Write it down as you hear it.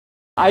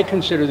I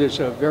consider this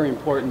a very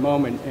important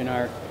moment in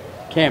our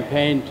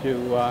campaign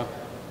to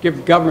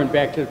give government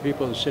back to the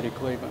people of the city of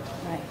Cleveland.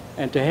 Right.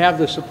 And to have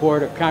the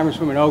support of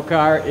Congresswoman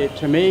Oakar,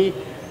 to me,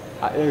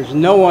 there's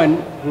no one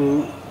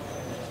who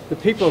the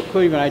people of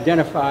Cleveland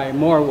identify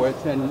more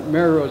with than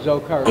Mary Rose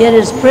Oakar. It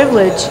is a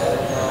privilege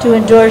to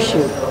endorse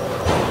you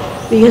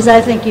because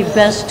I think you're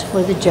best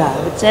for the job.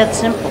 It's that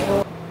simple.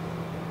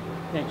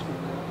 Thanks, Mary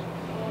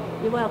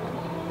Rose. You're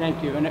welcome.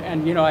 Thank you.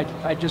 And you know,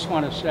 I just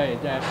want to say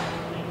that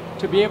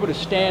to be able to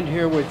stand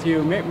here with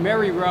you,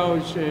 Mary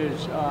Rose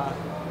is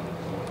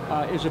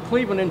a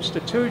Cleveland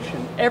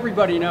institution.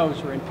 Everybody knows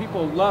her, and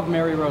people love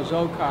Mary Rose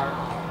Oakar.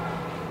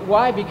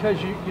 Why?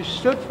 Because you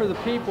stood for the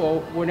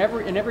people in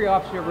every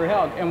office you ever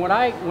held. And when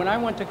I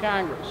went to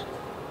Congress,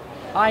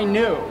 I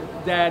knew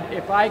that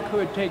if I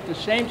could take the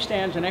same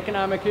stands on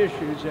economic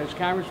issues as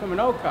Congresswoman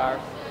Oakar,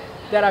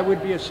 that I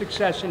would be a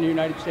success in the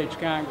United States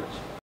Congress.